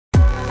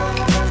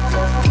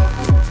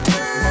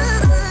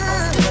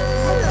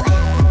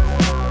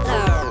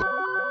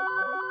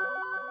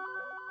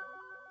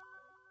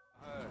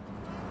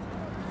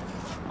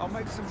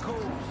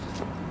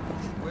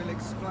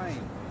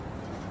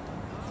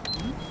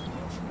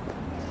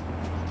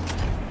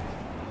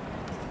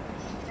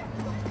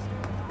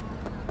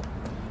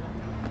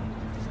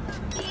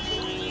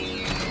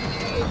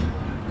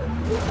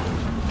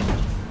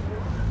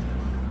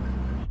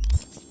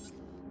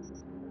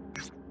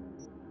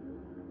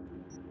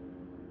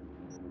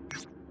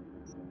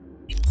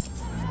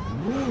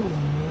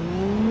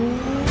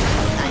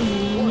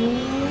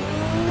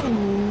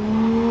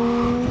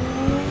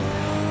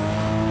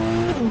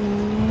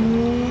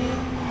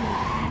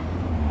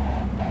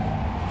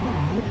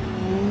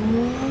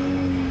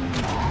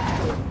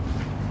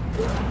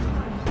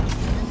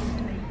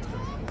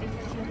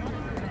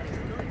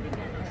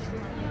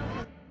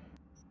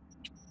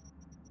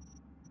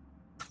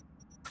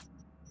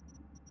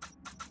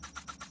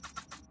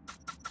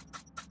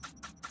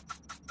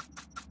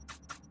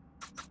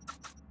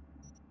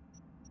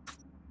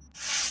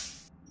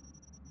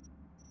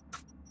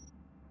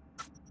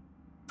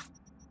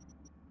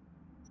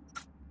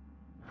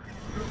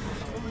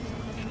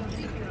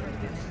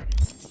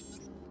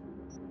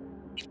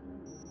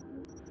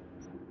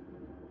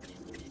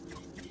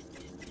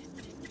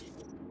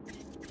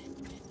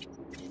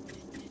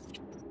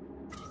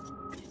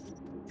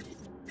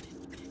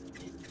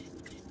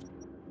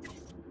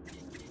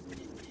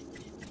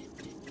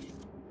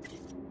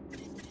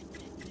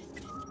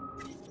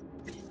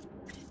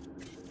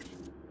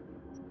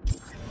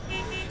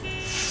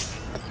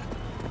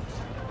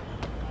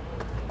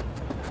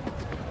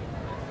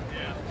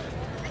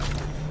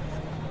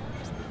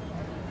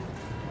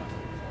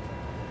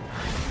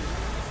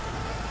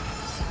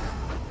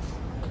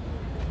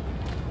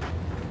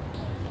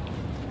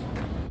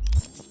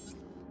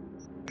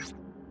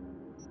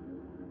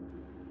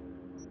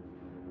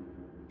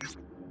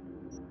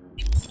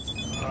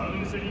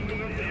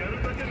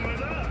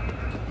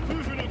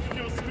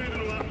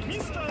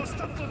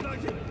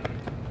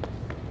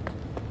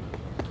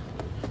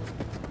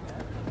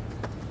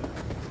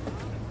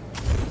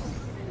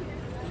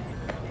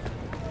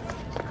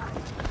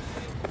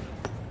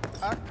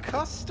A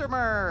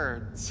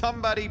customer!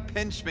 Somebody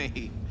pinch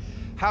me.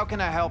 How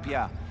can I help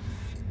ya?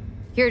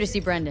 Here to see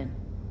Brendan.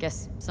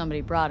 Guess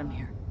somebody brought him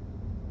here.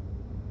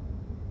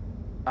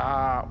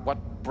 What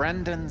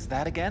Brendan's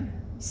that again?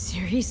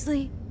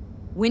 Seriously?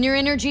 When your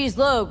energy is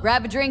low,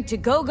 grab a drink to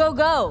go, go,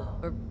 go!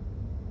 Or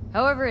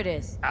however it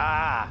is.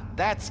 Ah,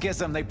 that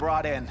schism they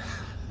brought in.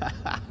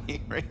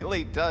 He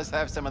really does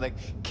have some of the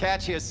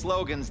catchiest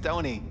slogans,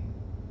 don't he?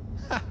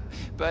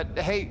 But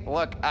hey,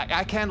 look,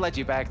 I can't let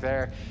you back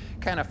there.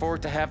 Can't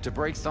afford to have to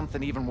break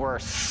something even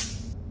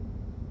worse.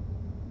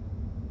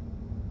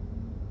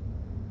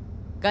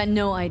 Got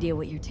no idea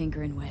what you're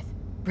tinkering with.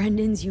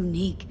 Brendan's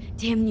unique,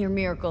 damn near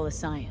miracle of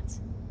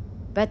science.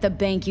 Bet the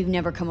bank you've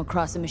never come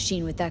across a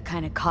machine with that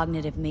kind of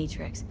cognitive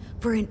matrix.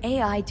 For an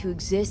AI to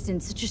exist in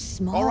such a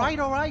small... All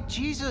right,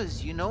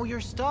 Jesus, you know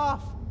your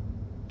stuff.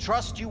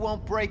 Trust you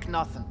won't break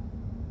nothing.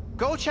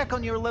 Go check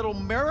on your little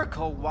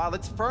miracle while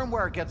its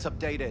firmware gets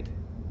updated.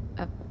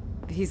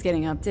 He's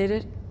getting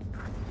updated?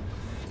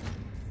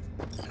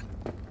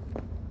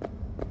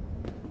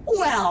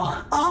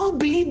 Well, I'll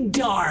be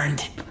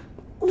darned.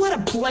 What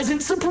a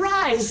pleasant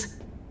surprise!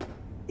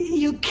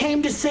 You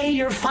came to say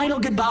your final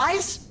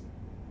goodbyes?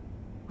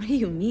 What do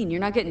you mean?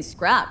 You're not getting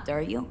scrapped,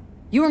 are you?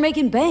 You were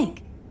making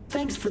bank.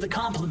 Thanks for the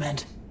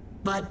compliment,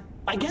 but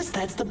I guess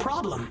that's the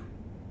problem.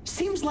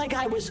 Seems like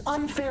I was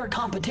unfair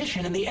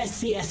competition in the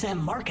SCSM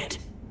market.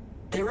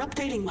 They're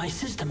updating my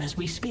system as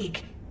we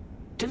speak,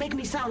 to make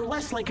me sound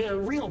less like a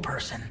real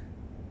person.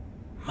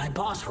 My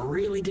boss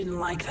really didn't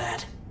like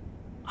that.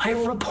 I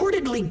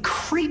reportedly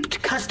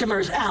creeped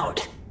customers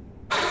out.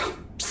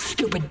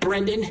 Stupid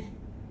Brendan.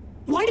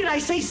 Why did I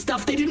say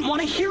stuff they didn't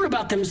want to hear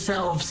about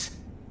themselves?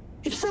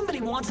 If somebody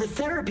wants a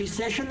therapy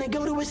session, they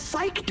go to a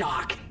psych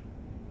doc.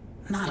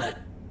 Not a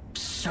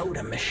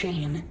soda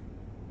machine.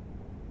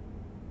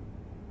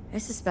 I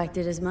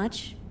suspected as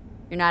much.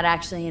 You're not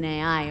actually an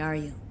AI, are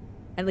you?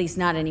 At least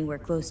not anywhere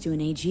close to an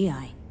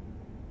AGI.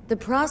 The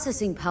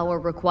processing power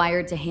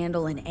required to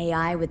handle an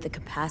AI with the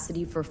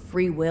capacity for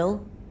free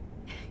will?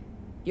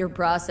 Your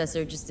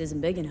processor just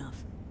isn't big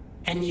enough.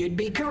 And you'd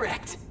be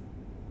correct.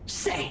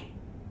 Say,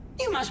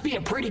 you must be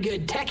a pretty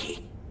good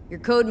techie. Your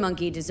code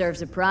monkey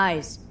deserves a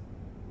prize.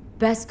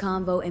 Best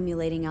convo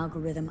emulating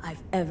algorithm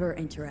I've ever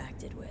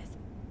interacted with.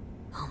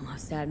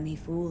 Almost had me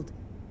fooled.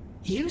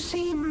 You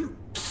seem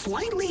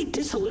slightly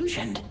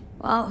disillusioned.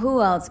 Well,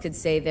 who else could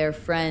say their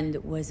friend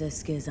was a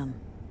schism?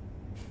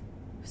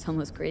 It's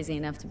almost crazy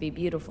enough to be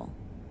beautiful.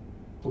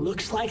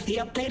 Looks like the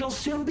update'll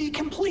soon be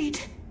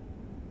complete.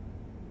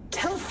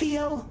 Tell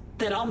Theo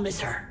that I'll miss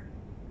her.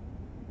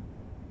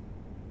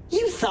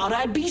 You thought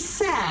I'd be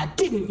sad,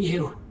 didn't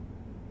you?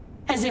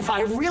 As if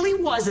I really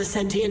was a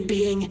sentient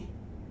being.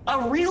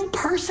 A real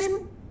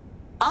person?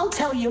 I'll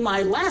tell you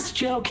my last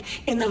joke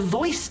in the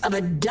voice of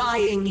a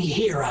dying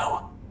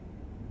hero.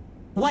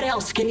 What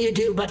else can you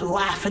do but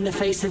laugh in the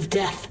face of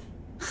death?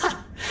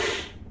 Ha!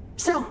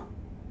 So,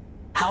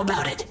 how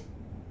about it?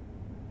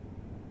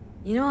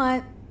 You know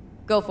what?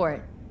 Go for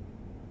it.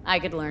 I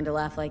could learn to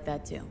laugh like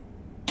that too.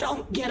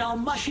 Don't get all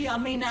mushy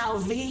on me now,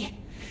 V.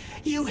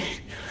 You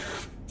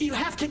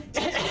have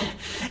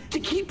to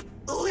keep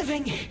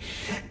living.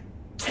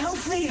 Tell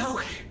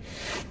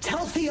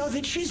Theo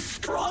that she's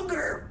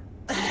stronger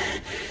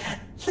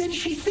than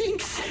she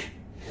thinks.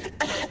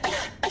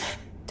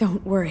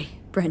 Don't worry,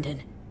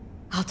 Brendan.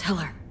 I'll tell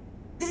her.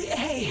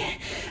 Hey,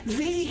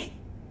 V,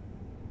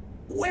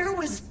 where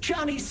was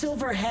Johnny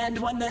Silverhand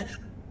when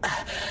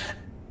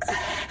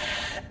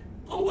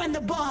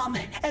the bomb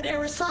at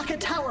Arasaka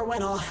Tower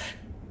went off?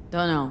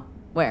 Don't know.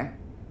 Where?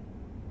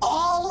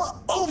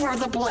 All over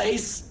the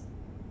place.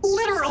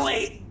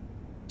 Literally.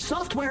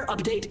 Software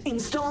update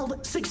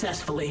installed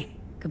successfully.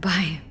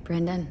 Goodbye,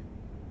 Brendan.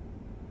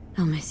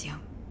 I'll miss you.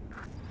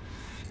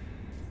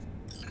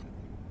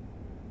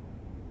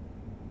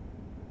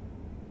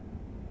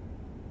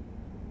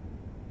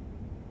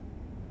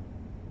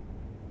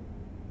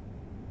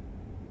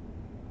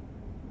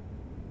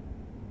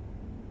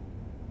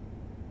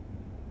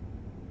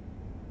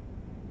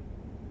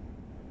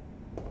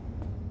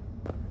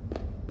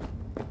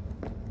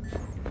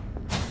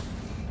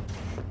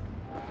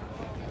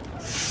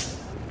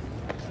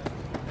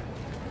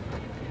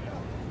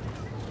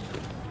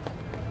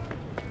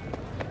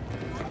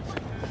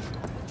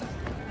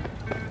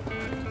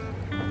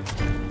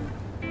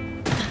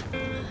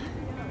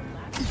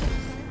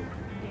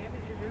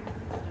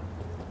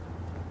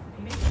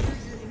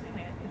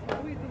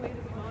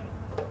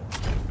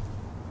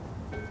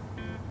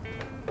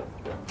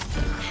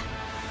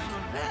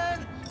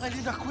 I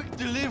need a quick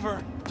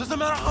deliver. Doesn't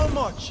matter how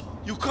much.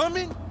 You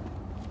coming?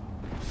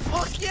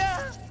 Fuck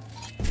yeah!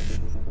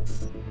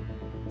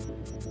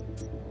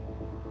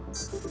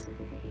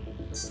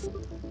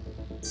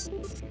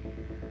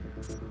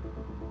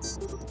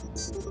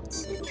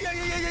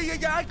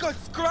 Yeah, I got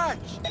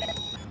scratched.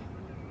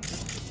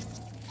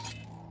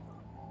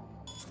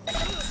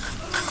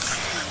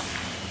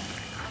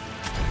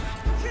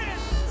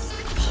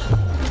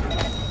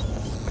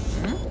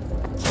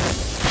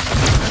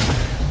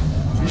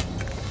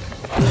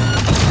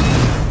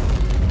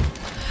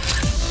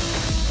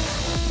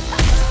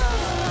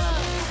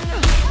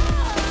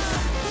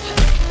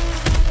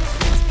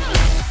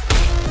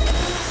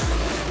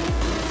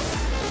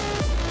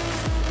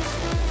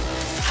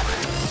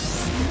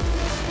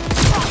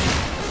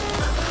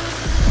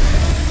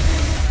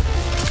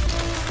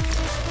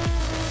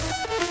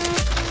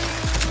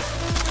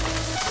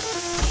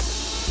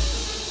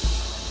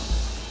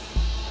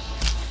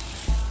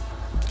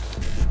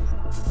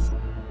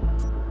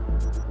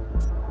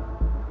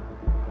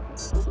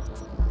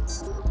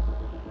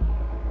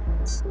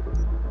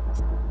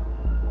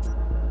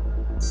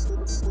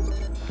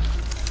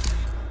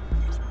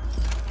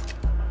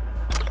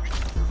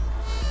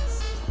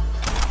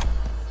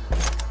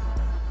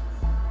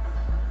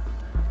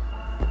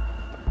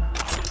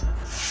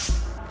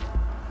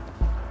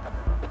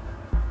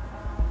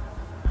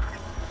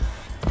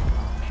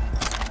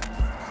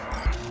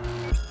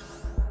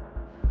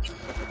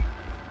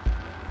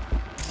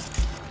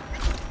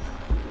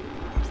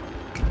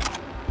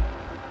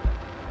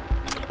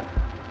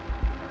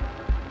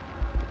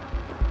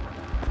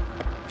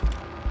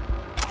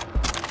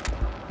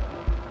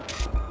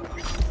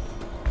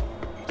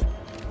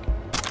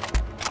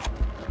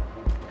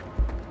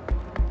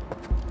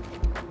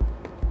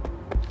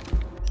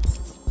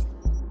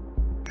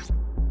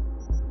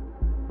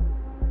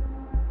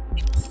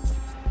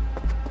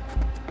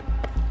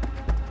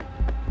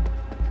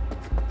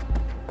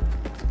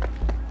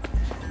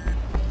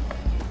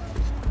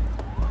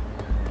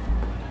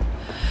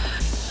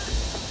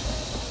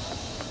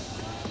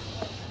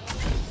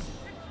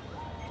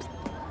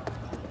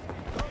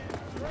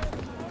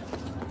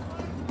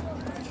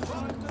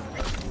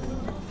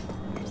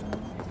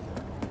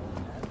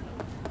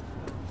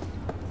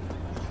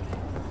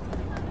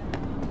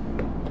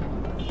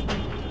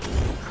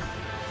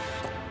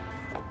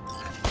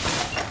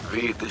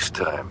 This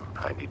time,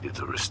 I needed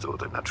to restore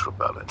the natural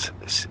balance in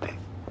this city.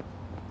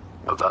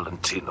 But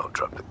Valentino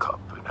dropped the cop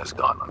and has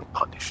gone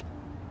unpunished.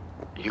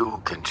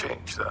 You can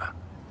change that.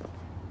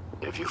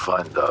 If you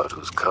find out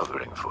who's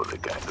covering for the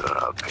gangster,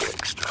 I'll pay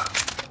extra.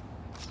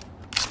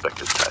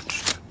 Spec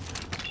attached.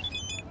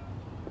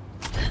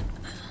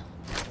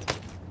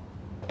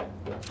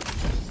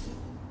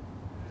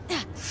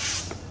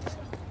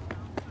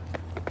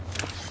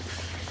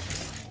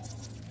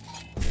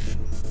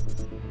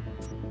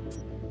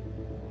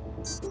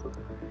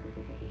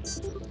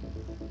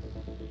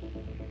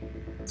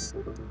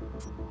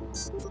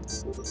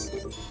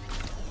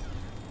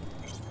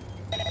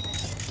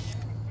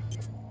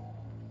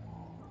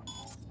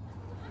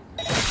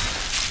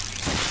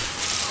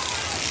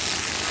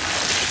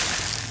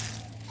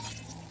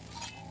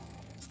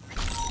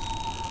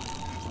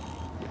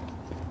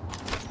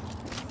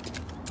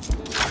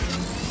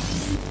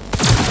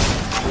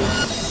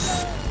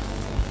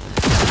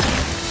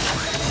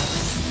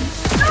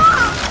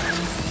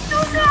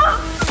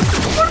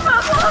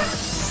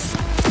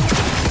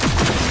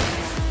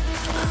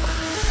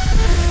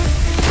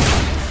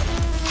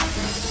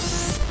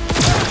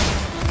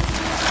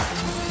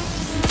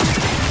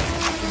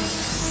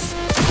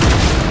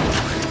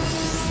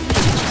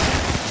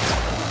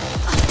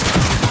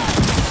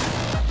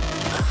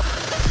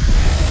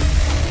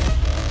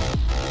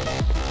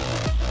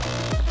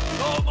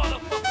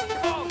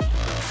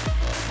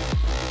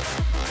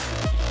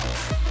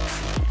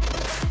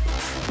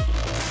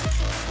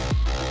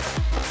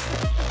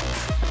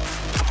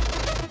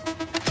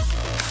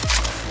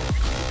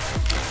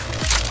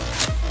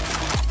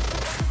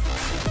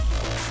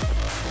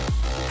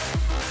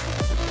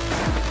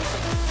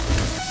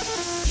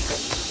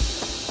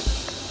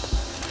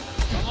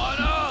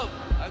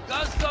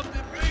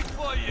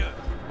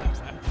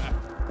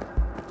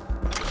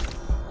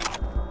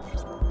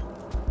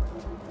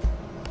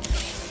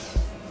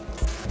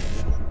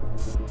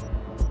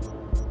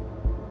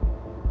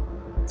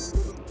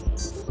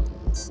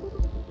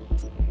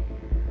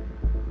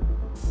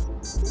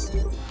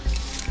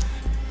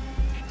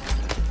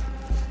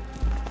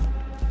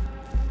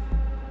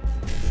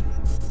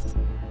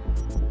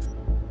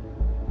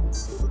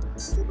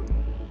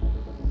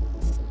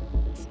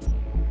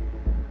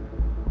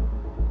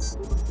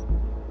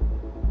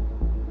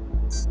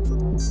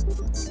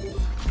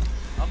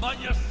 I'm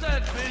on your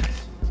set, bitch!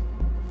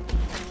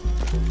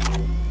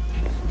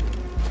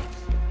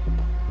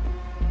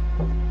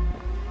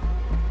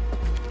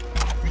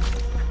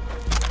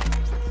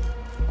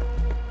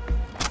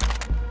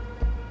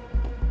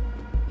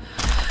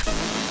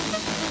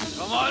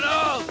 Come on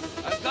out!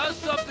 I've got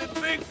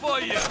something big for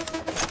you!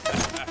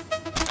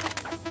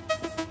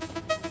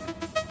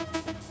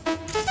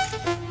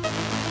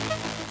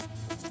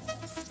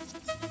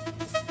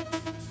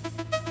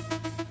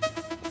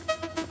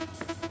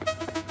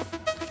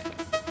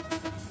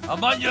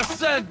 I'm on your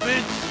set,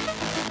 bitch!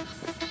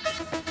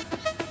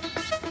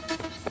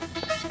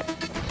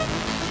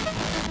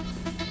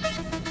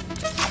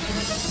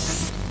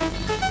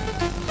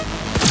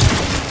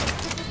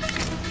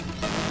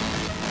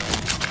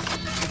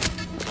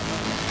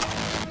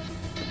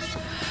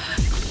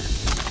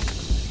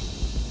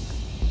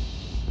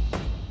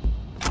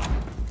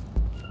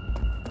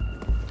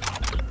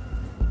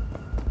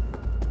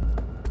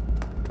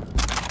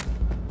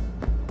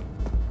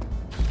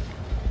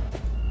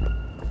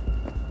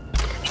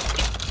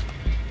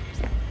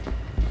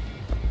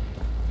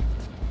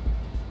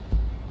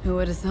 Who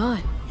would have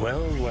thought?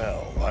 Well,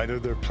 well, either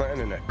they're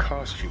planning a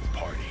costume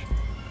party,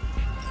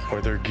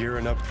 or they're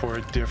gearing up for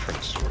a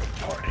different sort of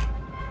party.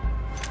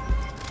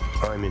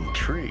 I'm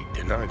intrigued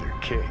in either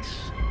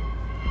case.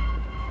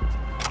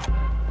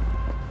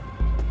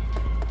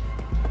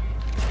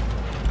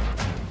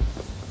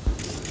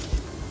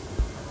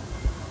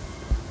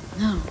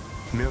 No.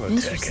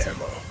 Militech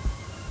ammo.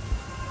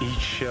 Each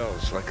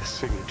shell's like a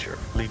signature,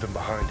 leaving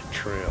behind a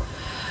trail.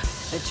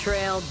 A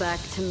trail back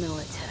to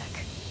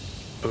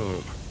Militech.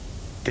 Boom.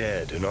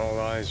 Dead, and all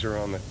eyes are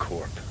on the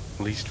corp.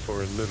 At least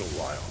for a little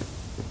while.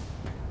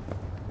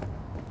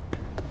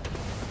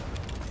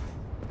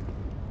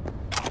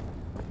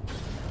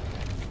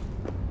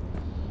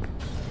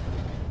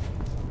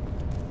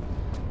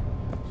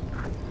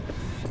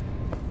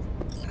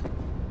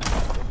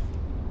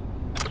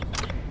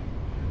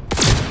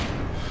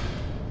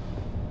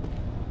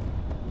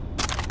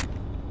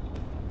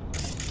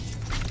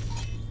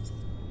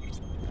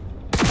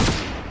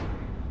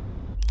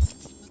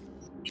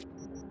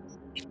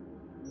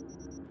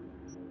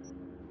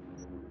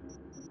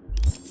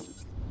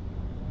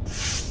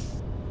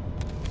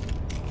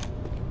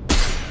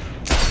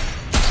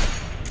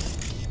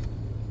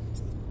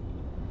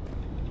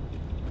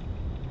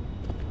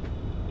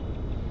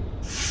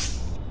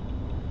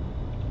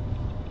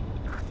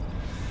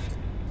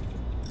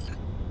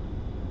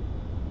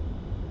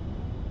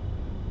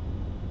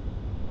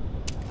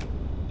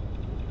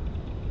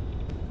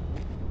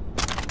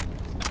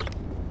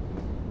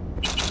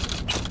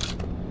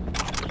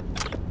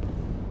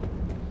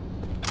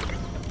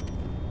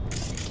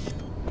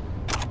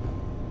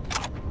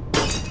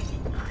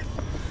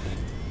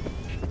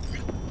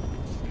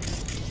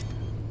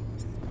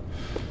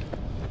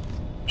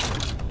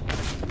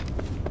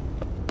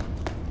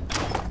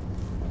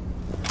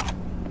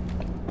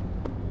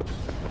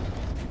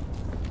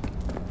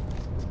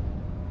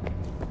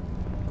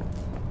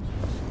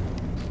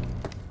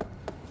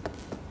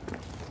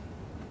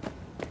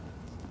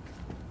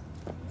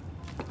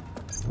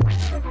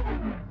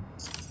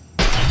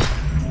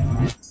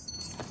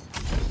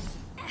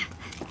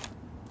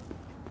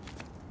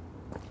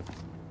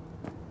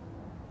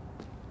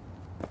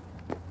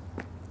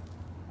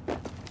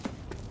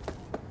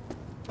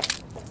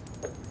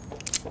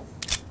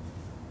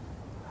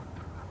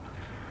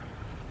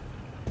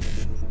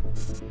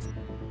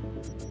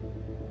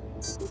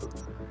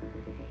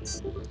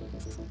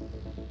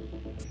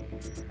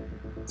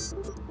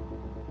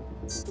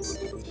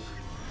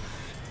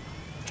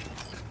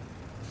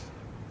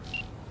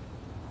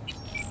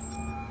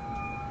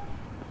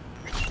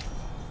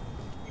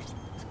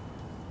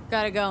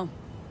 Gotta go.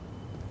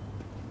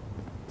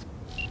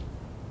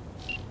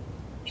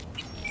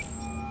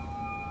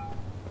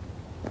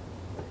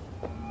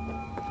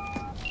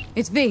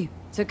 It's V.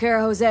 Took care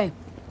of Jose.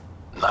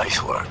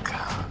 Nice work.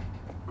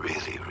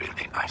 Really,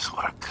 really nice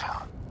work.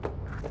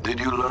 Did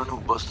you learn who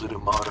busted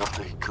him out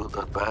after he killed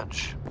that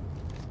badge?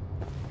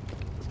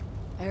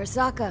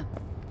 Arasaka.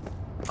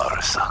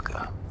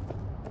 Arasaka?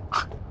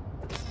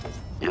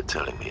 You're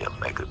telling me a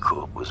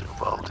megacorp was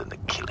involved in the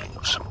killing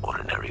of some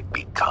ordinary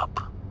beat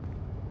cop?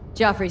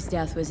 Joffrey's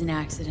death was an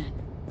accident.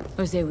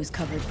 Jose was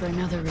covered for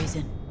another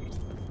reason.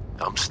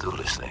 I'm still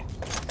listening.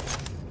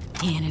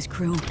 He and his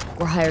crew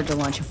were hired to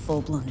launch a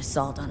full-blown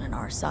assault on an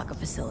Arasaka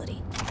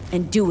facility,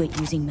 and do it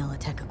using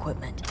Militech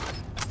equipment.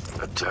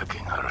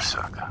 Attacking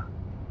Arasaka.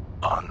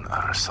 On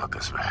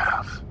Arasaka's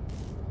behalf.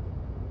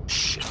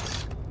 Shit.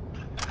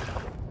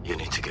 You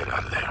need to get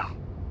out of there.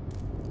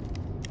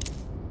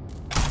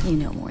 You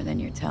know more than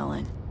you're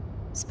telling.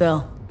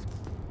 Spill.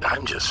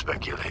 I'm just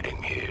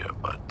speculating here,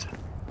 but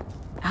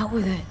Out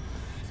with it.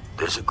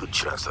 there's a good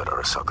chance that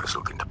Arasaka's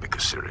looking to pick a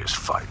serious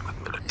fight with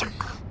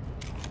Militech.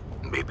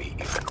 Maybe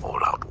even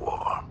all-out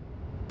war.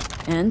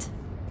 And?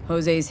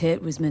 Jose's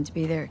hit was meant to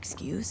be their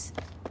excuse?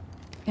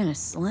 Kinda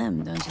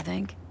slim, don't you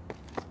think?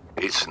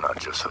 It's not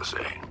just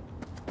Jose.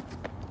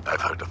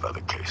 I've heard of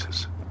other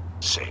cases.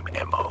 Same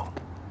MO.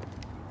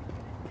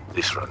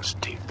 This runs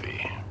deep,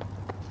 V.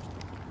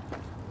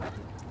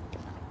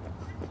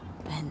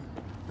 And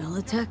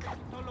Militech?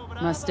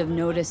 Must have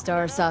noticed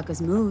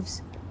Arasaka's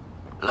moves.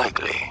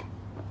 Likely.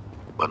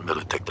 But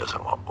Militech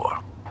doesn't want war.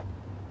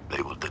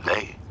 They will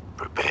delay,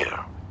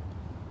 prepare,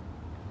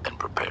 and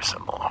prepare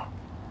some more.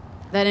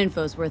 That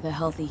info's worth a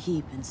healthy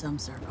heap in some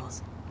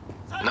circles.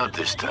 Not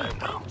this time,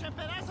 no.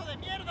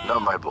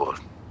 Not my board,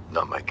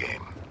 not my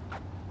game.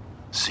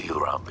 See you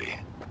around, V.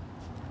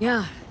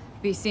 Yeah,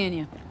 be seeing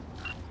you.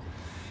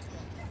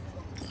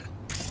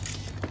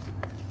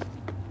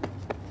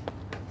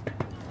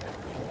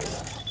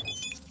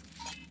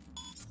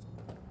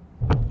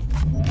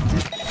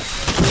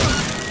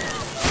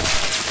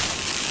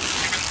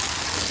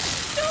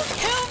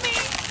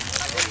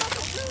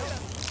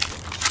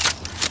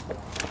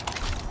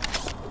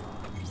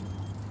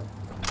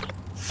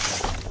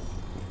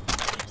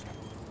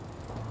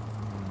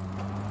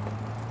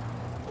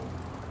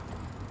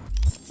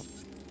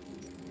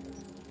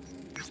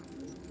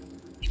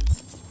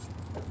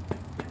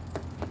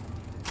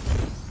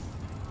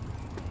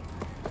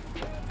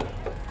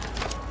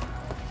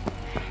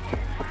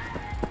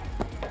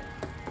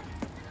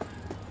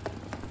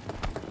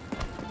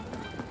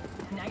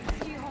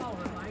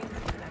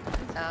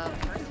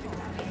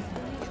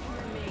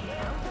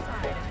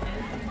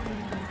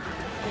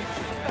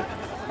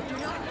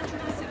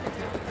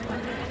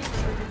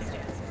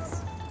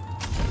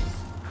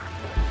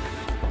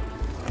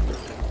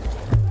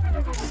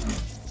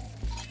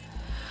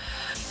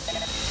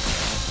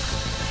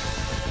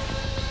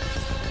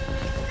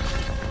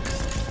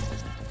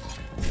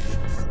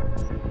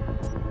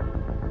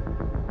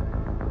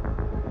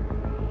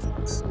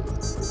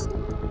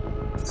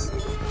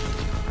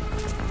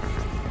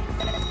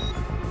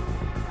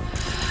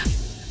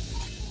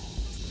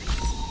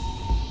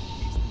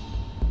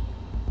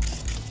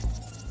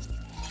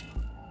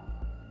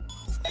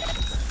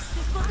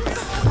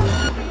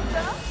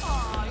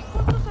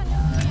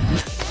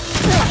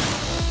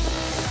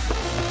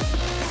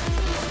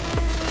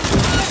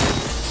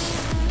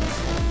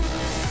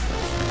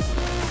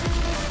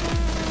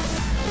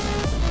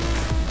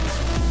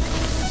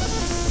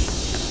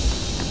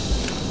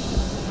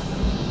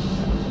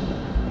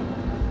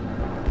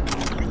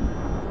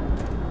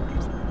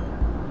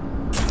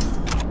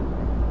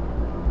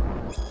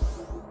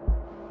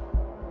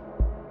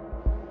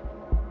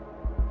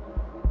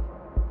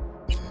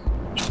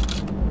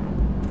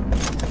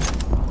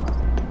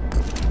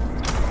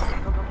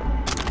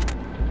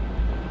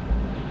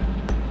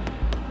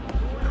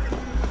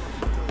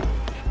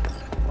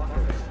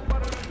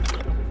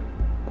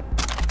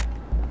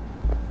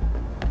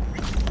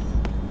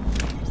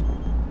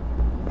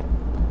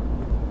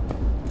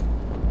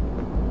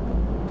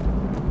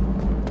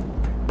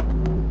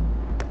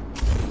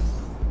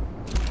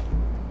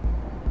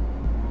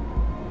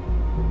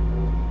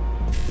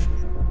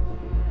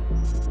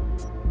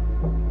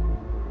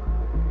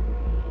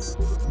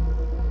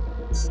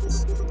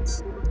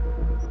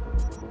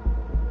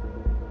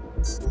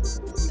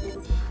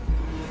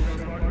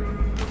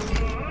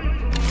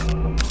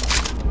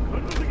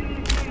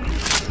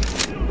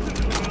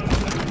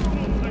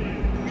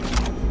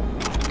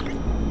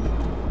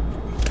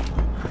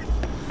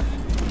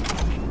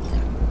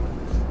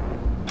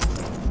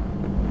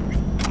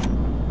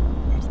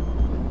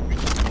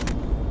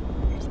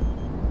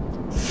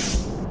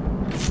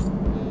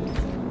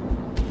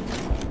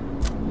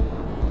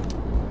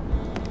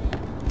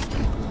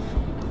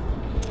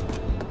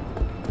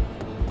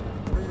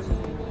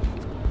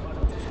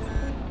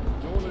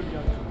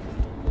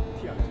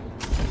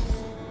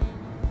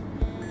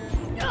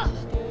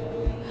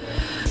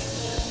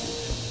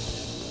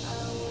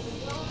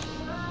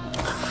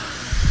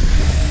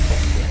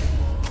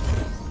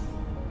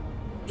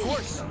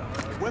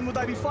 When would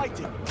I be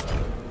fighting?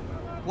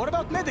 What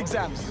about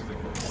mid-exams?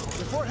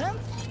 Beforehand?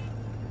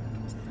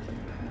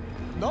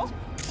 No?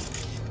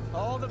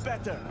 All the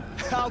better.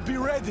 I'll be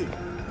ready.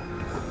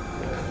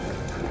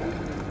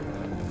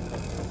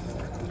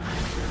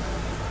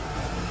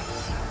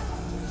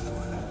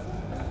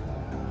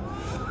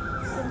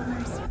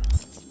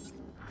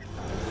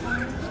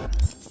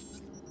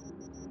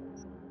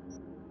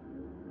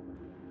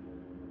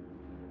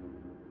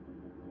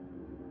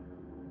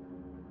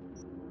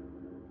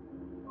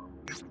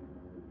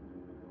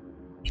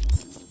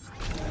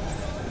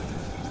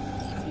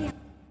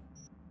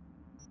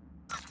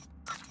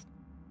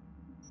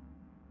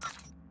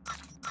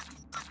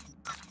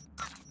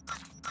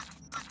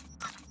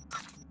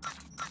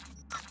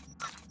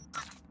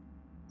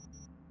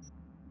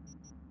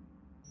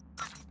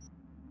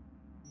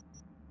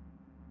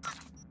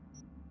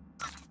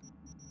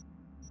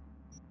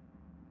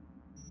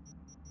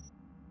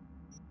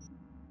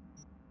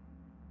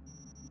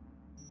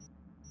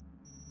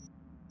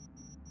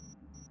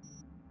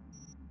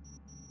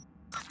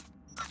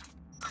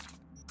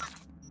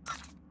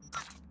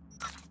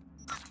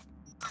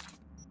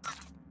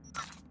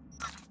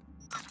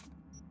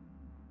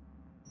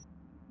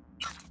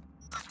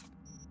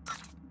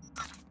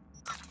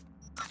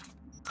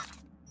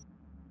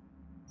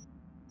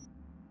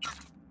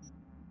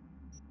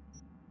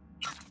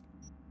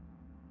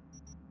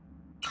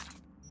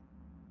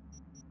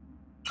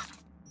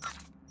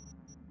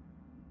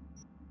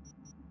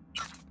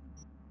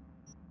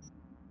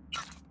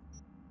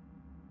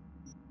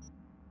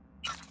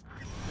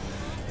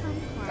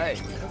 Hey.